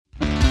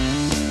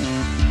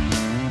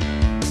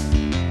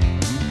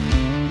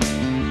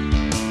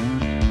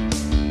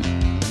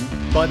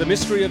By the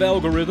mystery of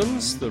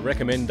algorithms, the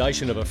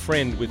recommendation of a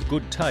friend with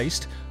good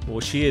taste,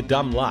 or sheer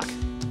dumb luck,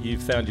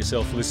 you've found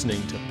yourself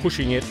listening to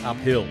Pushing It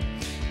Uphill.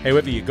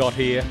 However you got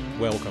here,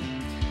 welcome.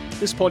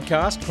 This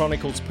podcast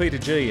chronicles Peter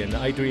G and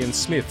Adrian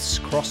Smith's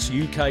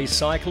cross-UK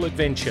cycle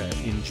adventure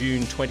in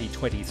June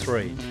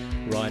 2023,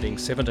 riding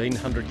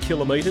 1,700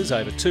 kilometres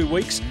over 2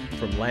 weeks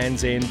from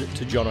Land's End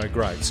to John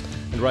O'Groats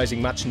and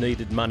raising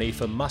much-needed money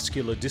for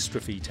Muscular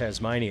Dystrophy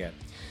Tasmania.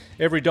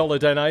 Every dollar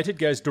donated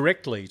goes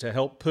directly to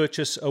help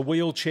purchase a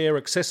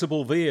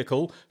wheelchair-accessible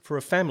vehicle for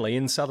a family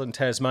in southern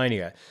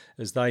Tasmania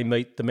as they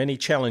meet the many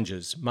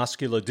challenges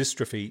muscular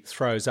dystrophy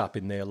throws up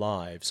in their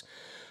lives.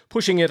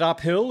 Pushing It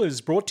Uphill is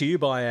brought to you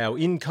by our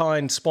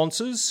in-kind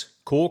sponsors,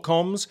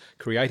 CoreComms,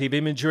 Creative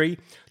Imagery,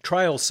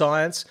 Trail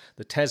Science,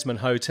 the Tasman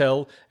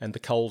Hotel and the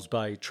Coles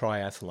Bay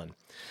Triathlon.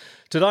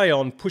 Today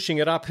on Pushing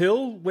It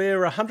Uphill,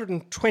 we're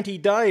 120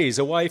 days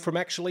away from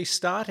actually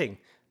starting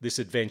this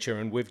adventure,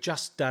 and we've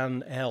just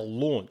done our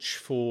launch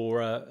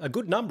for a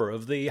good number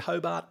of the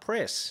Hobart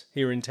Press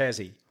here in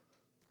Tassie.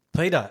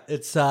 Peter,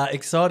 it's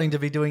exciting to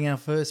be doing our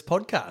first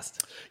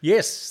podcast.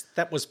 Yes,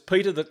 that was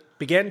Peter that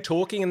began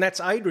talking, and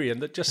that's Adrian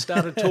that just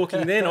started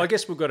talking then. I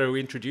guess we've got to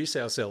introduce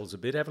ourselves a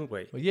bit, haven't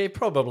we? Well, yeah,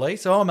 probably.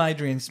 So I'm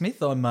Adrian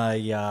Smith. I'm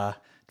a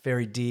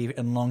very dear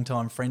and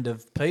long-time friend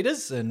of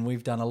Peter's, and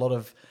we've done a lot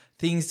of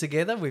things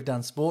together. We've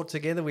done sport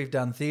together, we've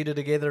done theatre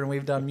together, and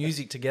we've done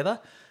music together.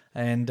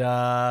 And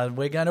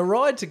we're going to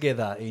ride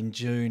together in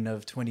June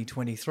of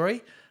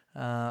 2023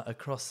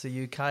 across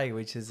the UK,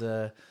 which has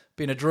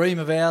been a dream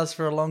of ours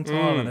for a long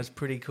time, and it's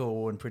pretty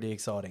cool and pretty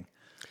exciting.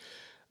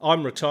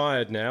 I'm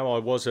retired now. I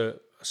was a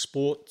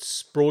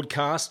sports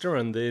broadcaster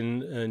and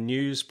then a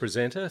news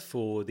presenter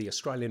for the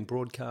Australian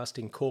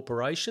Broadcasting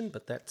Corporation,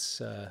 but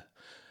that's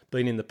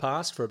been in the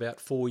past for about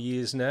 4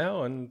 years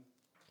now, and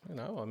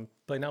I've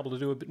been able to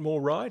do a bit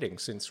more riding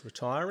since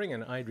retiring,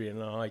 and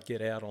Adrian and I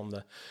get out on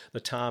the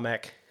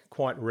tarmac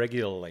quite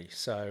regularly.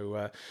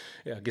 So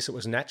I guess it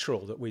was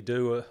natural that we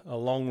do a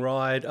long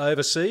ride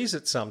overseas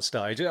at some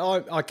stage.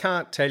 I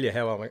can't tell you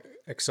how I'm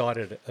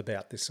excited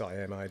about this I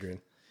am, Adrian.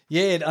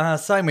 Yeah,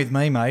 same with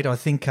me, mate. I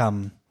think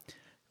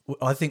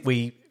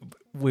we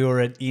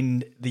were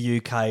in the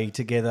UK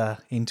together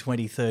in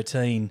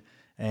 2013,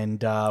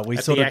 and we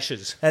at the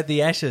Ashes. At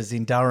the Ashes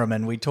in Durham,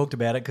 and we talked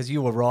about it because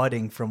you were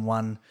riding from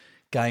one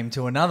game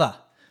to another,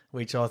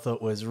 which I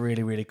thought was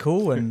really, really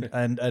cool. And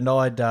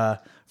I'd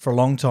for a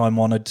long time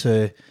wanted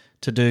to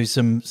do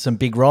some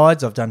big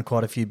rides. I've done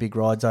quite a few big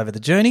rides over the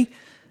journey.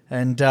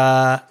 And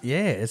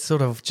it's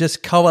sort of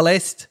just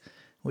coalesced.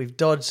 We've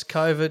dodged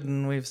COVID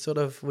and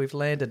we've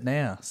landed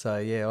now. So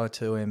yeah, I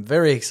too am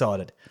very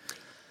excited.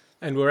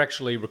 And we're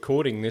actually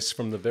recording this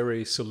from the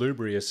very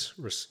salubrious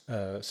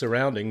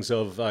surroundings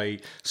of a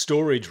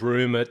storage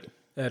room at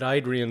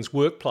Adrian's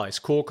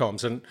workplace,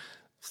 CoreComms. And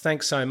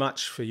thanks so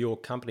much for your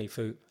company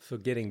for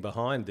getting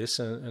behind this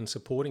and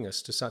supporting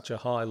us to such a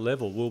high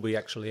level. We'll be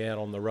actually out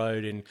on the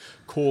road in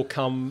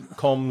CoreComms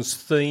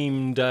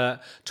themed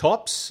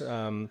tops,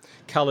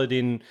 coloured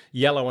in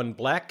yellow and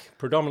black,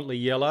 predominantly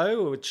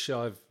yellow, which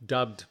I've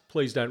dubbed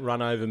Please Don't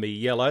Run Over Me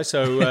Yellow.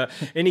 So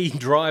any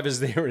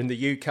drivers there in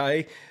the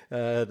UK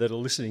that are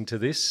listening to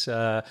this,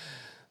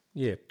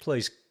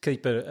 please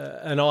keep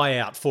an eye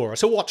out for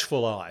us, a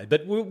watchful eye.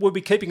 But we'll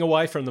be keeping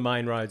away from the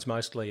main roads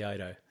mostly,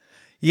 Ado.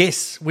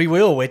 Yes, we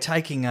will. We're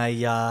taking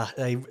a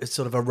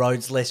sort of a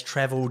roads less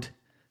travelled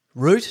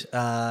route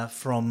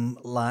from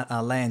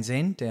Land's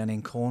End down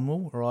in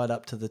Cornwall right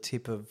up to the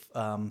tip of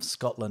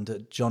Scotland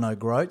at John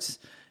O'Groats,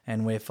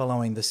 and we're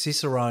following the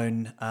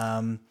Cicerone.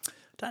 I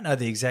don't know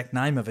the exact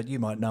name of it. You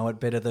might know it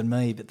better than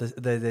me, but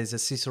there's a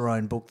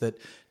Cicerone book that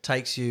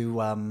takes you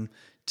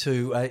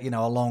to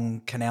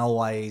along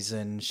canalways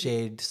and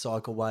shared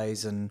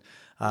cycleways and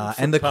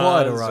the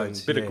quieter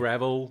roads, a bit of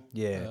gravel,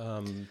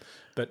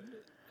 but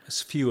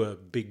as fewer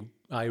big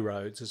A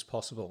roads as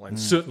possible, and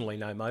certainly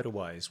no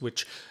motorways,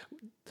 which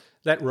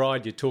that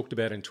ride you talked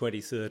about in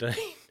 2013,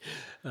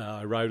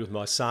 I rode with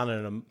my son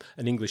and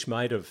an English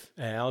mate of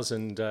ours,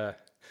 and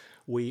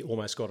we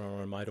almost got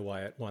on a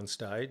motorway at one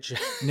stage.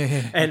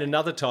 And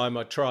another time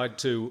I tried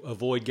to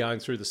avoid going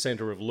through the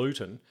centre of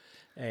Luton,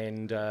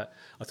 and I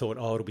thought,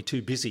 it'll be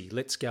too busy.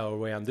 Let's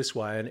go around this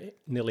way, and it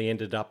nearly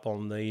ended up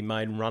on the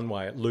main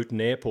runway at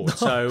Luton Airport.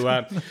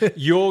 So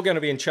you're going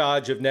to be in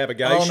charge of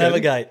navigation. I'll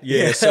navigate.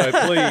 Yeah, so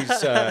please,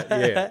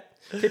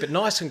 keep it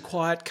nice and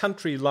quiet,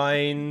 country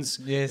lanes.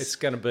 Yes. It's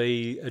going to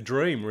be a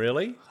dream,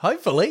 really.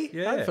 Hopefully.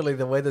 Yeah. Hopefully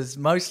the weather's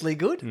mostly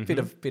good.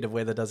 Mm-hmm. Bit of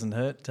weather doesn't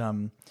hurt.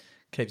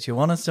 Keeps you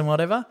honest and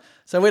whatever.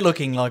 So we're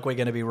looking like we're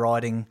going to be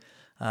riding,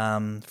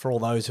 for all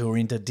those who are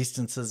into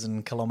distances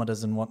and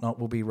kilometres and whatnot,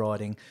 we'll be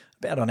riding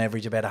about on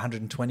average about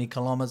 120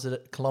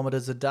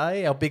 kilometres a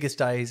day. Our biggest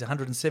day is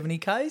 170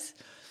 Ks.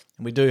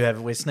 And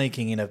we're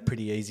sneaking in a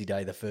pretty easy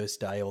day the first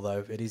day,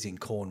 although it is in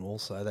Cornwall,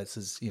 so that's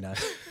as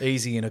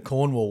easy in a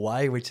Cornwall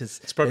way, which is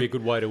it's probably a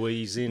good way to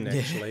ease in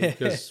actually,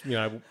 because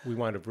we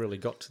won't have really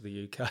got to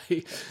the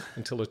UK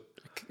until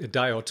a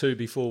day or two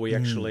before we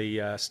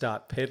actually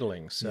start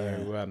pedalling.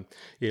 So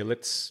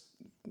let's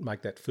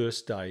make that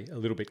first day a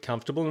little bit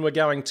comfortable. And we're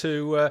going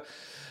to,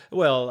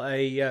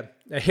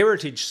 a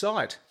heritage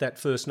site that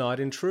first night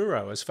in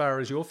Truro, as far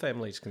as your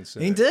family's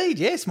concerned. Indeed,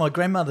 yes. My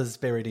grandmother's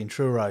buried in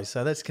Truro,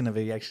 so that's going to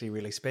be actually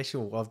really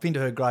special. I've been to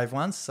her grave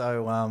once,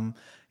 so I'm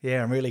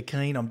really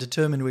keen. I'm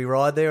determined we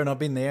ride there, and I've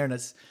been there, and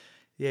it's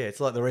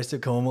like the rest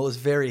of Cornwall. It's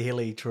very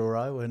hilly,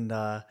 Truro, and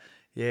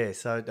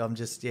so I'm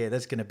just,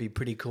 that's going to be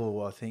pretty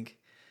cool, I think,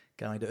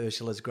 going to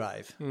Ursula's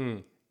grave.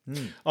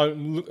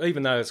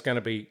 Even though it's going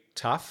to be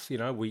tough,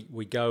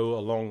 we go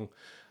along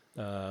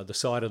the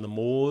side of the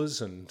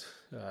moors, and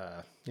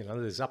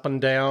there's up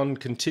and down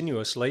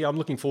continuously. I'm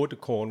looking forward to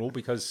Cornwall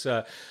because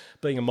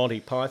being a Monty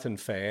Python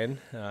fan,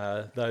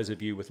 those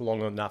of you with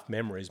long enough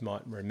memories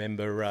might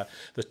remember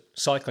the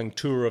cycling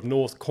tour of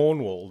North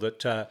Cornwall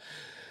that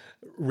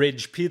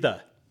Reg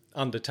Pither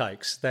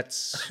undertakes.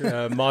 That's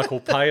Michael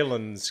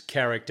Palin's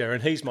character,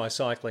 and he's my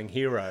cycling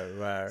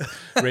hero,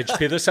 Reg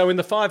Pither. So in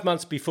the 5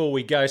 months before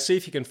we go, see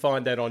if you can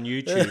find that on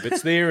YouTube.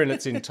 It's there in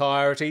its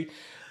entirety.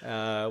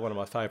 One of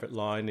my favourite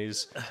lines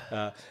is,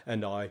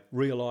 and I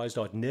realised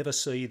I'd never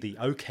see the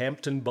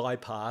Oakhampton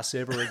bypass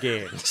ever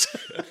again.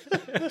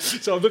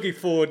 So I'm looking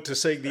forward to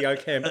seeing the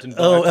Oakhampton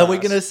bypass. Oh, are we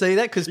going to see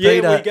that? Because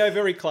Peter, we go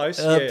very close.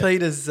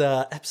 Peter's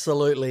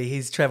absolutely,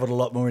 he's travelled a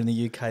lot more in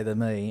the UK than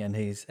me, and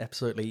he's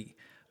absolutely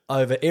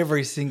over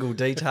every single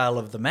detail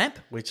of the map,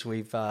 which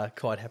we've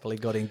quite happily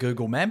got in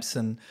Google Maps,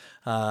 and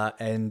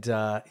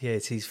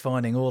he's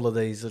finding all of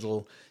these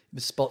little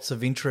spots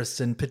of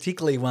interest, and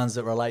particularly ones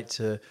that relate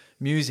to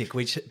music,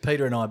 which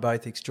Peter and I are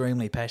both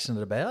extremely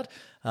passionate about.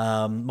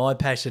 My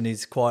passion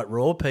is quite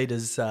raw.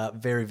 Peter's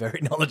very, very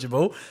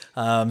knowledgeable.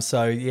 I'm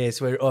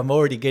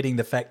already getting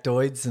the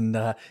factoids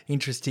and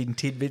interesting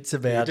tidbits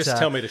about just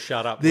tell me to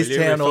shut up, this will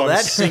you? town or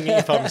that.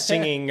 If I'm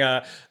singing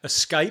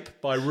Escape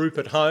by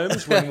Rupert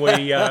Holmes when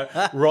we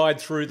ride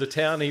through the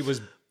town he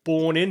was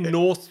born in,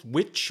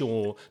 Northwich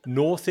or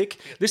Northwick.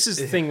 This is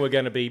the thing, we're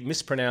going to be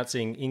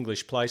mispronouncing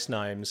English place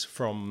names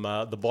from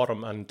the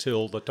bottom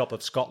until the top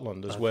of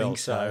Scotland as well.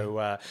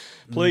 So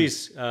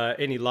please,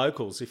 any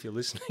locals, if you're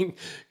listening,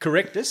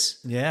 correct us.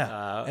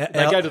 Yeah.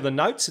 They go to the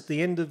notes at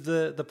the end of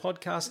the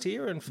podcast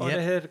here and find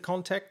out how to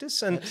contact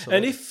us. And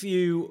if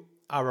you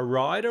are a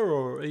rider,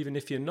 or even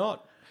if you're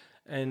not,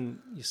 and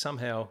you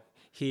somehow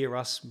hear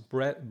us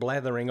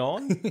blathering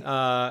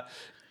on,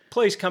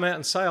 please come out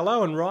and say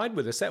hello and ride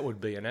with us. That would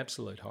be an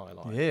absolute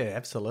highlight. Yeah,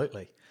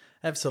 absolutely.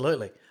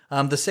 Absolutely.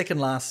 The second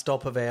last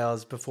stop of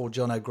ours before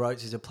John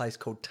O'Groats is a place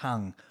called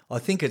Tongue. I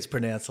think it's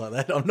pronounced like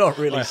that. I'm not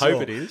really sure. I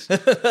hope it is.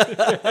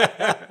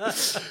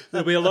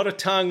 There'll be a lot of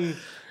tongue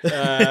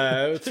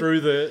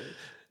through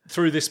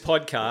this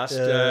podcast.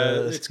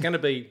 It's going to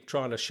be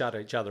trying to shut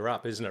each other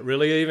up, isn't it?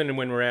 Really, even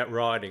when we're out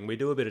riding, we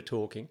do a bit of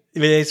talking.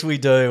 Yes, we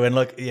do. And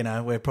look,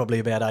 we're probably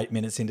about 8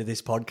 minutes into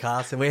this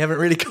podcast, and we haven't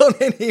really gone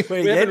anywhere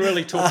yet. We haven't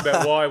really talked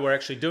about why we're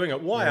actually doing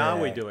it. Why are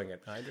we doing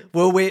it, Adrian?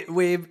 Well,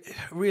 we're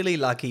really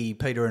lucky.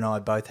 Peter and I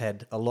both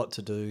had a lot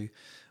to do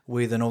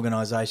with an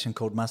organisation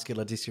called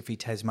Muscular Dystrophy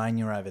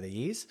Tasmania over the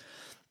years.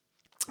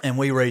 And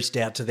we reached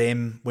out to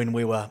them when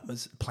we were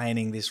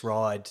planning this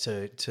ride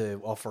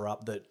to offer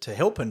up to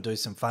help and do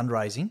some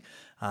fundraising.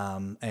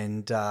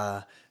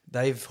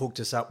 They've hooked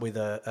us up with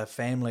a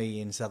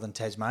family in southern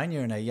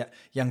Tasmania and a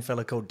young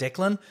fella called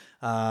Declan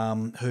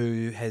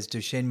who has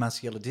Duchenne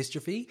muscular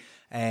dystrophy.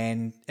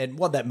 And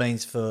what that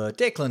means for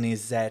Declan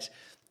is that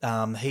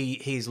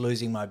he's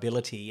losing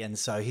mobility, and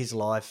so his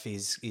life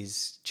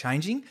is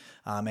changing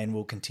and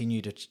will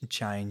continue to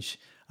change.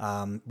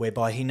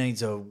 Whereby he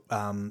needs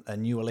a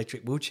new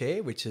electric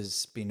wheelchair, which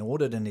has been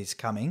ordered and is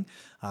coming,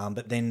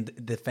 but then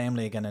the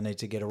family are going to need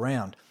to get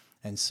around.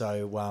 And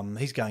so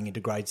he's going into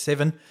grade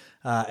 7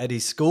 at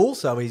his school,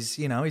 so he's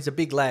a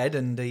big lad,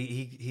 and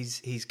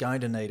he's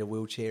going to need a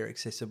wheelchair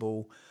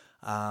accessible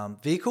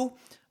vehicle.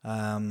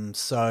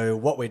 So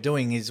what we're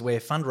doing is we're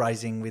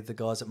fundraising with the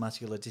guys at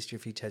Muscular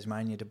Dystrophy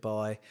Tasmania to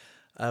buy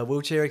a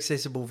wheelchair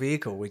accessible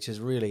vehicle, which is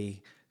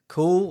really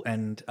cool,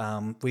 and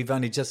we've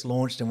only just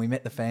launched, and we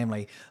met the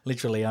family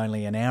literally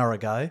only an hour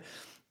ago.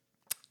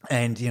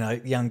 And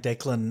young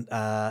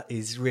Declan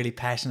is really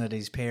passionate.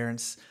 His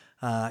parents,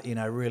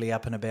 really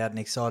up and about and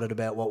excited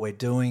about what we're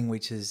doing,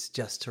 which is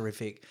just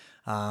terrific.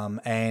 So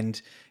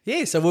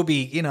we'll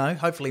be,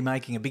 hopefully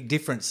making a big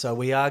difference. So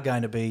we are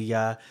going to be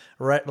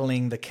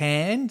rattling the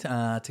can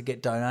to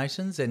get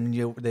donations,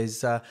 and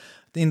there's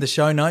in the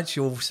show notes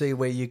you'll see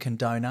where you can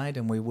donate,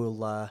 and we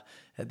will.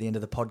 At the end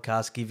of the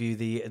podcast, give you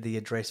the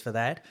address for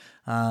that.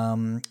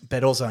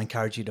 But also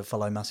encourage you to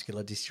follow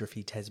Muscular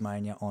Dystrophy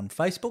Tasmania on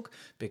Facebook,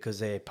 because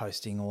they're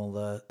posting all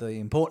the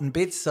important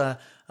bits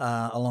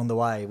along the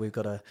way. We've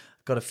got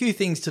a few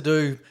things to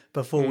do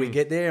before we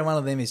get there, and one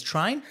of them is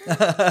train.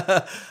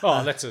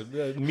 That's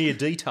a mere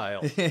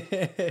detail.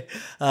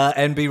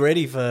 And be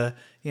ready for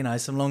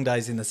some long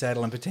days in the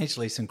saddle and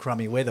potentially some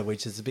crummy weather,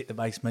 which is a bit that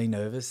makes me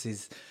nervous.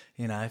 Is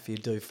if you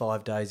do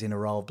 5 days in a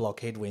row of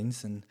block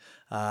headwinds, and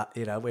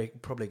we're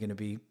probably going to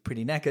be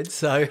pretty knackered.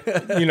 So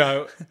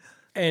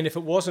and if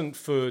it wasn't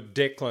for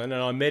Declan, and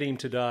I met him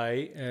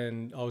today,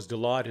 and I was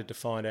delighted to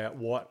find out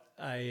what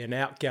an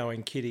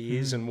outgoing kid he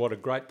is and what a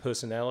great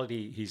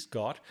personality he's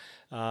got.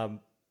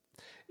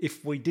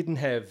 If we didn't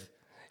have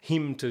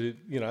him to,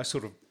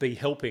 sort of be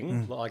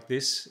helping like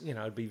this,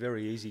 it'd be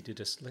very easy to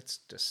let's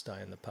just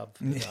stay in the pub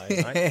for the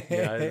day,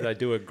 mate. They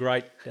do a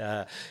great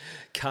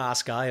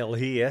cask ale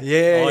here.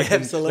 Yeah,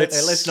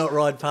 absolutely. Let's not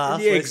ride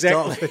past. Yeah,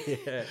 exactly.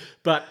 Yeah.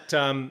 But,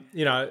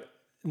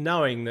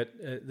 knowing that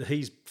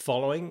he's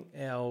following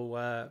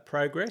our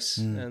progress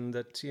and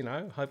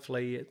that,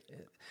 hopefully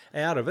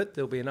out of it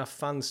there'll be enough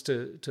funds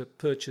to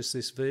purchase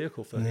this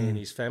vehicle for he and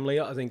his family,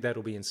 I think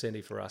that'll be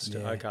incentive for us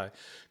to, okay,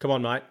 come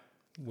on, mate,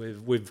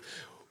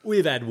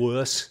 we've had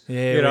worse.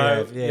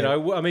 Yeah,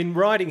 I mean,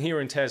 riding here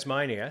in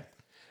Tasmania,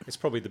 it's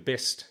probably the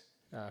best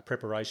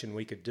preparation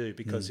we could do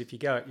because if you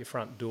go out your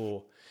front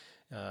door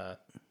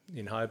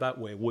in Hobart,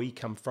 where we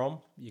come from,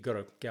 you've got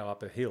to go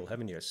up a hill,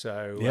 haven't you?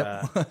 So,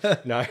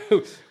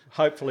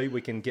 hopefully we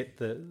can get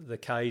the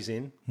Ks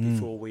in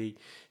before we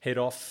head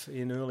off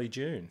in early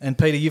June. And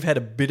Peter, you've had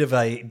a bit of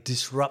a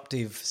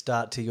disruptive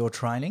start to your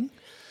training.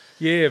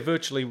 Yeah,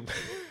 virtually.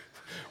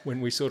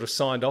 When we sort of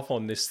signed off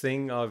on this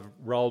thing, I've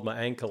rolled my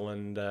ankle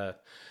and I've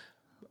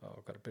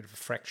got a bit of a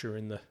fracture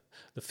in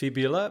the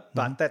fibula,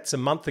 but that's a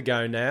month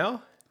ago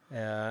now,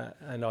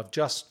 and I've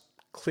just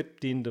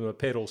clipped into my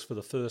pedals for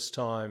the first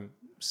time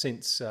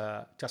since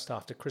just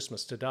after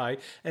Christmas today,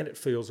 and it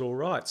feels all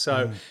right.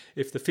 So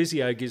if the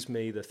physio gives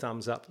me the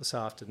thumbs up this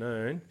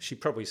afternoon, she'd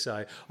probably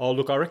say, oh,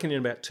 look, I reckon in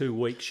about 2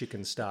 weeks you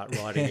can start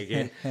riding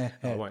again.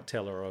 I won't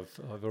tell her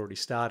I've already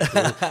started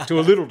to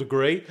a little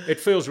degree. It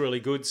feels really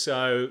good,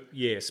 so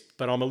yes,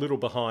 but I'm a little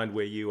behind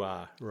where you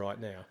are right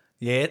now.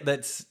 Yeah,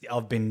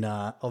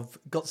 I've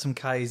got some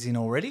Ks in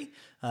already,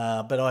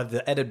 but I have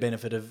the added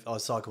benefit of I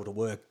cycle to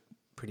work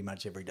pretty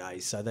much every day,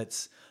 so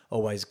that's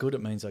always good.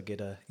 It means I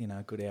get a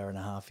good hour and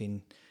a half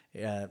in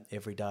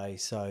every day.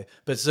 So,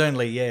 but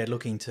certainly,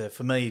 looking to,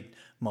 for me,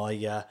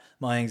 my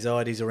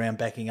anxieties around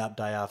backing up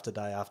day after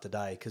day after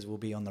day, because we'll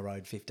be on the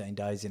road 15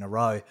 days in a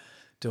row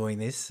doing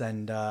this,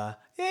 and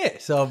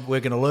so we're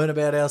going to learn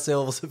about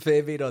ourselves a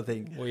fair bit, I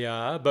think. We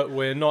are, but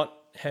we're not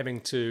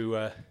having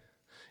to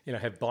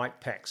have bike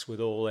packs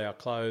with all our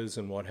clothes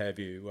and what have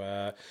you.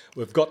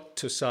 We've got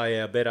to say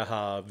our better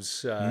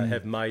halves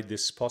have made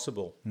this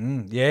possible.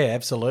 Yeah,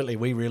 absolutely.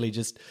 We really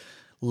just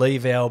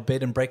leave our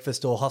bed and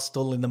breakfast or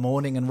hostel in the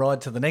morning and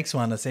ride to the next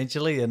one,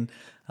 essentially. And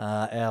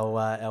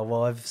our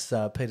wives,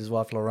 Peter's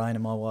wife Lorraine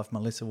and my wife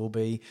Melissa, will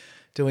be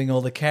doing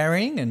all the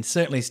carrying and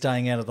certainly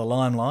staying out of the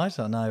limelight.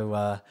 I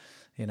know,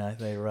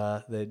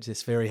 they're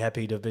just very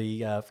happy to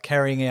be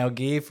carrying our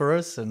gear for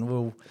us, and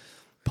we'll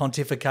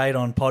pontificate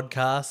on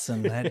podcasts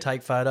and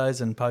take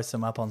photos and post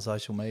them up on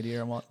social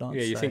media and whatnot.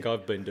 Yeah, you think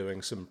I've been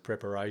doing some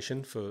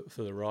preparation for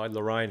the ride.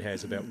 Lorraine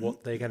has about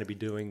what they're going to be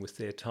doing with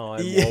their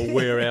time while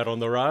we're out on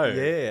the road.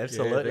 Yeah,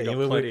 absolutely. They've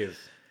got plenty of...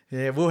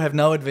 Yeah, we'll have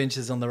no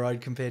adventures on the road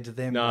compared to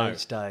them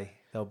each day.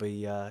 They'll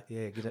be,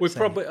 good at We've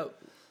probably...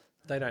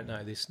 they don't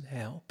know this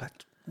now,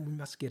 but we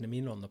must get them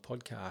in on the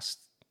podcast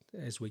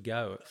as we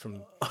go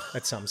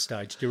at some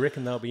stage. Do you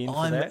reckon they'll be in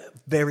for that? I'm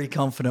very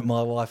confident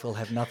my wife will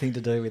have nothing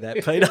to do with that,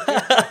 Peter.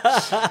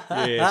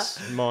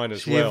 Yes, mine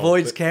as she well. She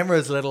avoids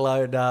cameras, let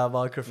alone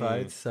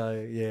microphones, so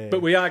yeah.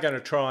 But we are going to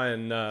try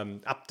and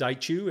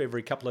update you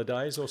every couple of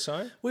days or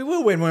so. We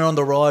will when we're on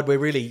the ride. We're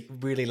really,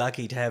 really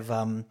lucky to have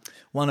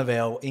one of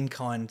our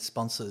in-kind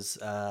sponsors,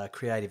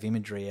 Creative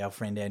Imagery, our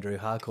friend Andrew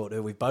Harcourt,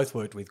 who we've both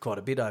worked with quite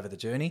a bit over the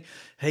journey.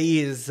 He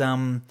is...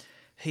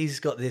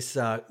 He's got this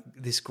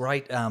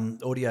great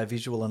audio,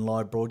 visual and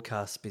live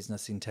broadcast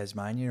business in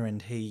Tasmania,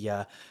 and he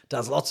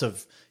does lots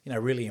of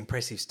really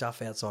impressive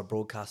stuff outside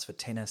broadcasts for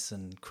tennis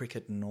and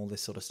cricket and all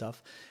this sort of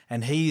stuff.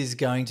 And he is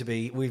going to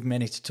be, we've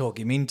managed to talk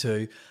him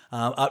into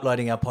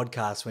uploading our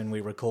podcasts when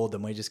we record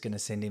them. We're just going to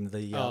send him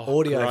the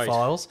audio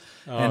files,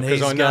 and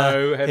he's going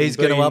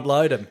to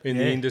upload them. In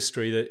the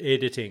industry, that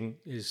editing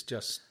is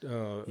just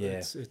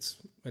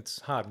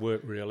it's hard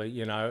work,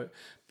 really.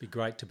 Be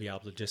great to be able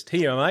to just,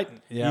 here, mate,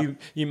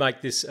 you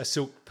make this a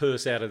silk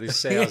purse out of this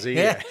sow's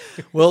ear.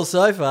 Well,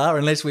 so far,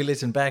 unless we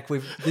listen back,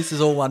 this is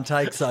all one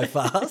take so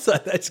far, so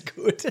that's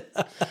good.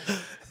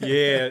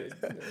 Yeah,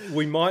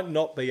 we might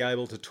not be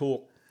able to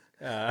talk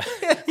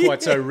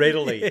quite so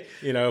readily,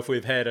 if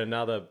we've had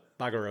another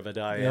bugger of a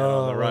day out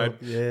on the road.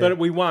 Yeah. But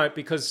we won't,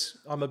 because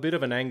I'm a bit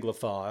of an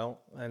Anglophile,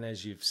 and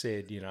as you've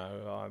said,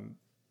 I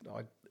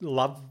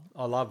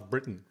love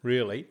Britain,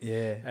 really.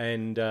 Yeah.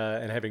 And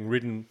having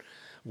ridden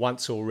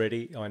once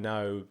already, I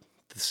know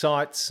the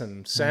sights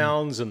and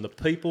sounds and the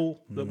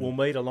people that we'll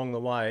meet along the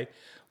way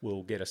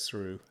will get us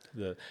through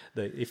the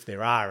if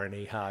there are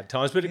any hard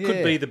times. But it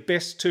could be the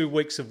best 2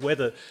 weeks of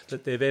weather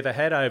that they've ever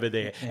had over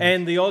there. Yeah.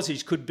 And the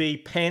Aussies could be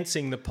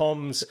pantsing the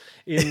Poms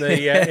in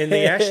the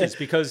Ashes,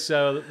 because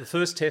the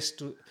first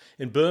test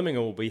in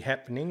Birmingham will be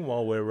happening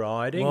while we're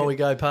riding. While we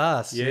go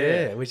past,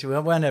 which we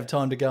won't have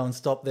time to go and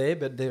stop there,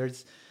 but there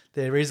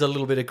is a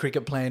little bit of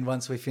cricket planned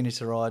once we finish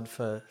the ride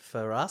for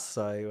us.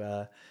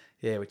 So,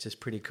 which is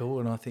pretty cool.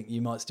 And I think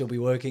you might still be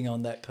working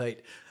on that,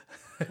 Pete.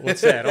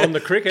 What's that? On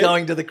the cricket?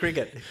 Going to the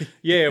cricket.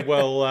 Yeah,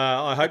 well,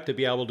 I hope to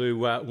be able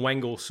to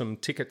wangle some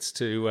tickets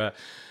to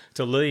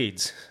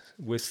Leeds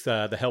with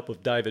the help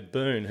of David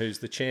Boone, who's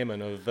the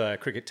chairman of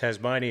Cricket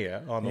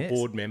Tasmania. I'm a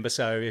board member,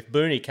 so if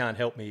Booney can't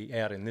help me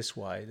out in this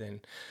way,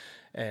 then...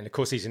 And, of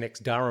course, he's an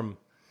ex-Durham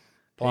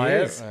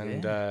player,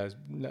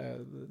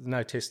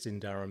 no test in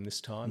Durham this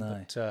time.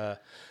 No.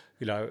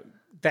 But,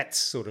 that's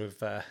sort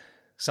of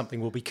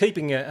something we'll be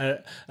keeping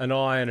an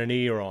eye and an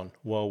ear on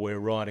while we're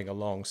riding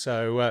along.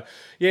 So,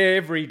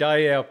 every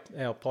day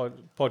our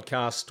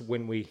podcast,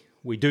 when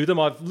we do them,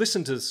 I've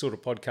listened to sort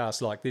of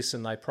podcasts like this,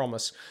 and they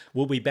promise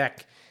we'll be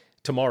back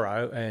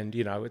tomorrow, and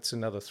it's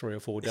another 3 or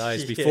 4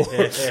 days before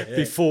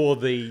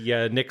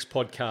the next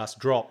podcast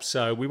drops.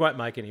 So we won't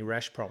make any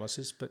rash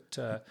promises, but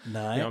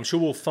I'm sure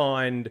we'll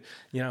find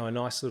a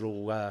nice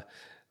little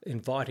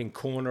inviting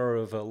corner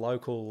of a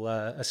local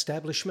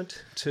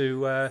establishment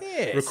to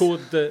record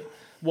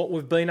what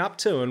we've been up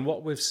to and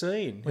what we've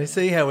seen. We'll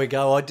see how we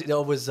go. I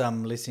was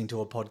listening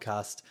to a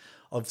podcast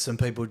of some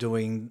people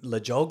doing Le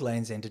Jog,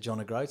 Land's End to John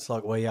O'Groats,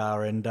 like we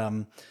are,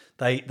 and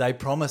they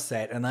promised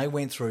that, and they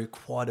went through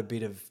quite a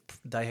bit of...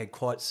 They had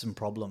quite some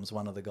problems.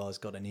 One of the guys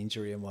got an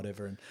injury and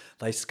whatever, and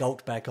they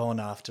skulked back on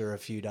after a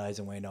few days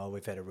and went,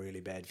 we've had a really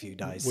bad few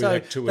days. So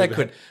they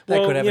could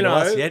happen to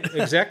us yet.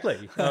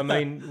 Exactly. I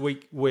mean,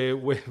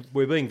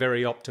 we're being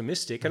very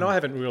optimistic, and I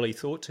haven't really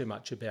thought too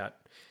much about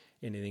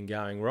anything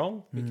going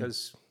wrong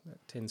because...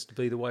 That tends to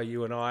be the way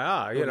you and I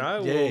are,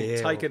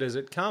 we'll take it as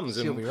it comes.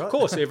 And right. Of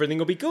course, everything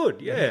will be good,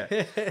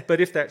 But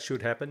if that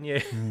should happen,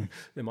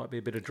 there might be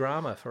a bit of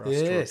drama for us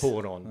to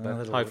report on,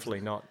 but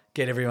hopefully not.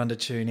 Get everyone to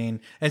tune in.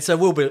 And so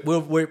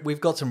we've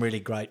got some really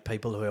great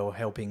people who are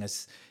helping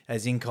us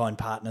as in-kind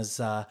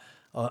partners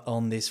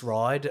on this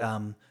ride.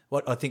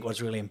 What I think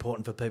what's really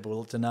important for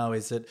people to know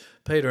is that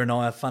Peter and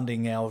I are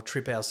funding our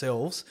trip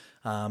ourselves,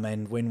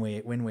 and when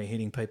we're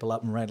hitting people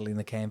up and rattling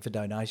the can for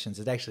donations,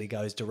 it actually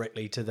goes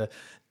directly to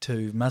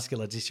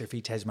Muscular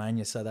Dystrophy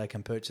Tasmania, so they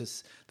can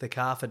purchase the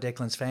car for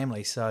Declan's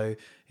family. So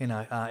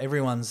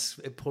everyone's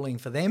pulling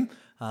for them,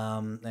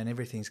 and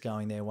everything's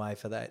going their way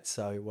for that.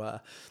 So.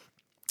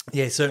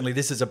 Certainly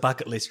this is a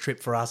bucket list trip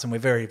for us, and we're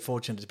very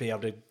fortunate to be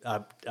able to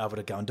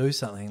go and do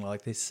something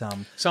like this.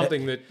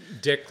 Something that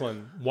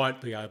Declan won't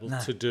be able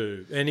to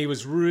do. And he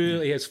was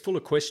he was full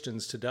of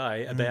questions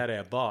today about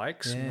our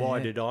bikes.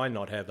 Why did I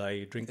not have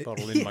a drink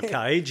bottle in my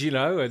cage,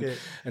 and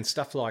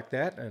stuff like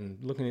that, and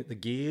looking at the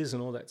gears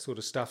and all that sort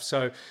of stuff.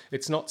 So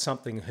it's not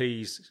something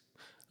he's...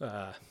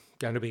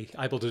 going to be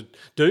able to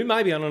do,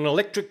 maybe on an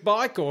electric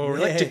bike or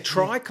electric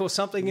trike or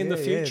something in the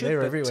future.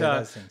 They're everywhere,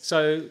 those things.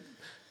 So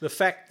the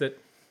fact that,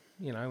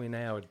 in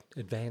our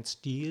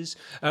advanced years,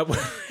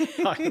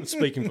 I'm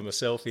speaking for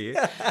myself here,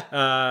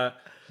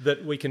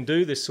 that we can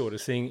do this sort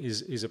of thing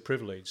is a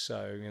privilege.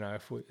 So,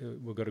 if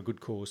we've got a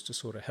good cause to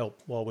sort of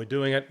help while we're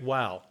doing it,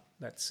 wow,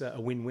 that's a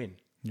win-win.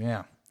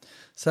 Yeah.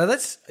 So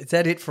is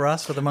that it for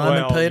us for the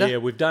moment, Peter? Yeah,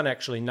 we've done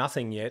actually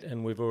nothing yet,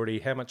 and we've already,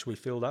 how much we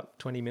filled up?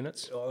 20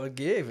 minutes? Oh,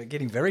 yeah, we're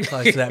getting very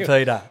close to that,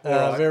 Peter.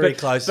 Right. Very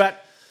close.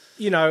 But,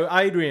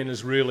 Adrian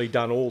has really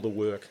done all the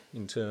work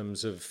in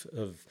terms of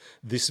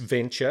this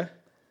venture,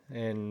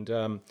 and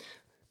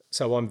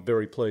so I'm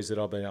very pleased that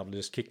I've been able to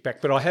just kick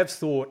back. But I have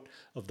thought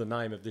of the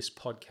name of this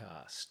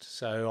podcast,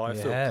 so I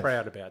feel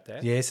proud about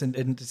that. Yes,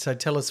 and so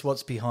tell us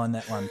what's behind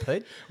that one,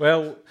 Pete.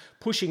 Well,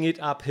 pushing it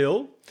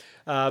uphill,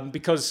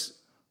 because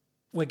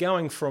we're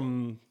going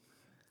from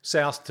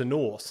south to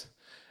north,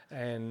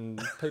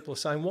 and people are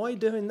saying, why are you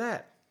doing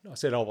that? I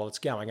said, it's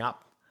going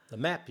up the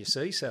map, you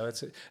see, so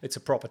it's a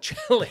proper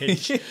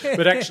challenge.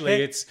 But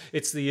actually it's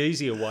the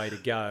easier way to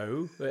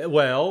go.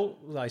 Well,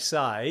 they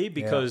say,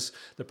 because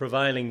the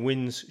prevailing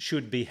winds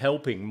should be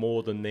helping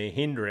more than they're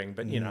hindering,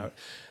 but there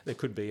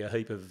could be a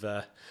heap of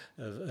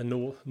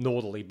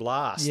northerly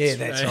blasts. Yeah,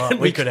 that's right.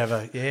 We could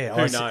have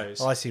who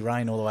knows? Icy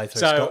rain all the way through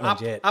Scotland.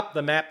 So up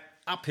the map,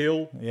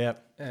 uphill,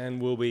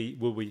 and we'll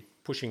be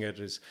pushing it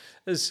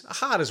as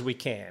hard as we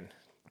can.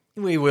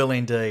 We will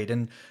indeed,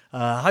 and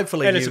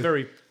hopefully. And it's a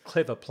very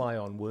clever play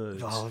on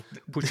words,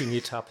 pushing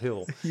it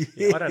uphill.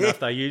 I don't know if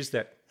they use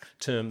that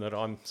term that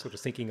I'm sort of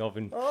thinking of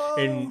in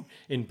Britain.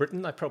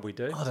 They probably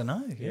do. I don't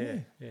know. Yeah.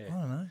 I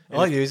don't know.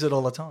 I use it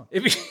all the time.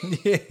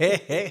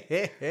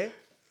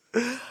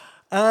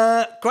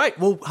 Great.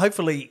 Well,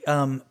 hopefully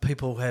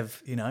people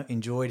have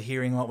enjoyed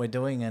hearing what we're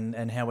doing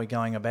and how we're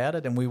going about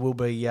it, and we will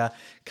be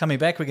coming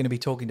back. We're going to be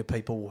talking to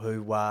people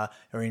who are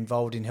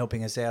involved in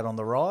helping us out on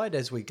the ride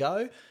as we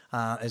go,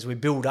 as we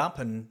build up,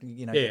 and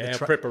our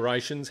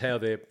preparations, how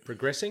they're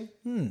progressing.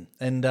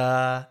 And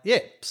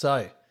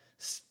so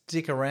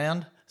stick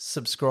around,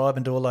 subscribe,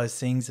 and do all those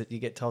things that you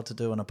get told to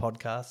do on a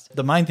podcast.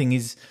 The main thing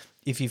is,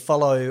 if you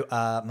follow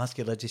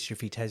Muscular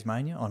Dystrophy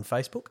Tasmania on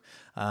Facebook,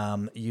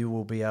 you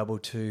will be able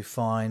to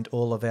find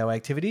all of our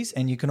activities,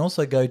 and you can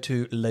also go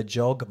to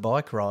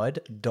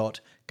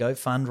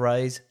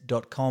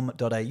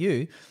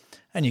lejogbikeride.gofundraise.com.au,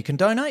 and you can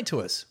donate to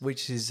us,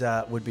 which is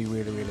would be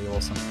really, really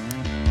awesome.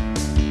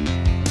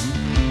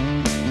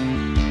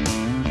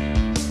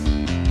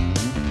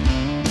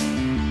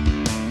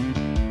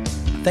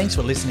 Thanks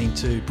for listening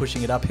to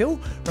Pushing It Uphill.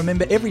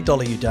 Remember, every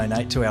dollar you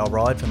donate to our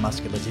Ride for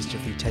Muscular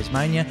Dystrophy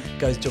Tasmania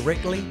goes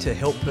directly to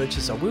help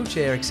purchase a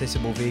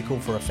wheelchair-accessible vehicle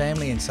for a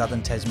family in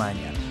southern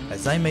Tasmania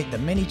as they meet the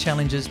many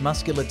challenges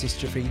muscular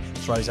dystrophy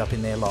throws up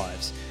in their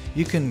lives.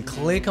 You can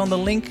click on the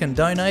link and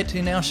donate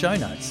in our show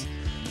notes.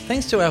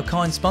 Thanks to our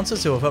kind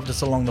sponsors who have helped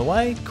us along the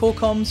way: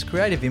 Corecoms,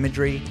 Creative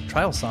Imagery,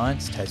 Trail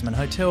Science, Tasman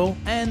Hotel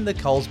and the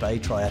Coles Bay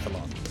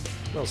Triathlon.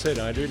 Well said,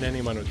 Adrian.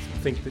 Anyone would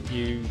think that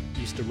you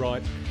used to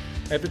write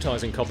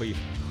advertising copy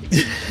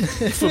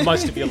for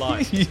most of your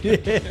life.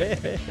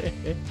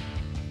 Yeah.